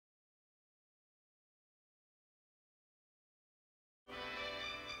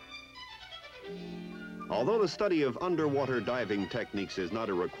Although the study of underwater diving techniques is not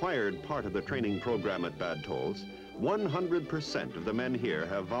a required part of the training program at Bad Tolls, 100% of the men here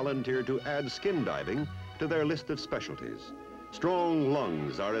have volunteered to add skin diving to their list of specialties. Strong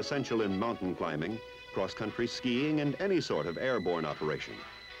lungs are essential in mountain climbing, cross-country skiing, and any sort of airborne operation.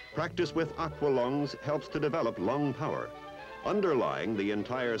 Practice with aqua lungs helps to develop lung power. Underlying the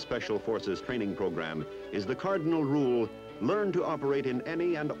entire Special Forces training program is the cardinal rule: learn to operate in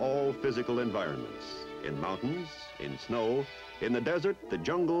any and all physical environments. In mountains, in snow, in the desert, the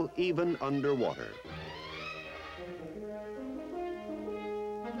jungle, even underwater.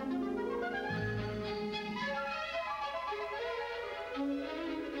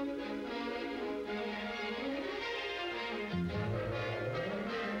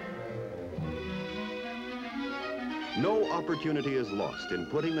 No opportunity is lost in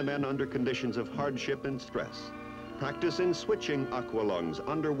putting the men under conditions of hardship and stress. Practice in switching aqua lungs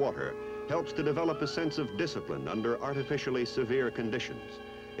underwater helps to develop a sense of discipline under artificially severe conditions.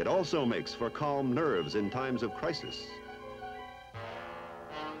 It also makes for calm nerves in times of crisis.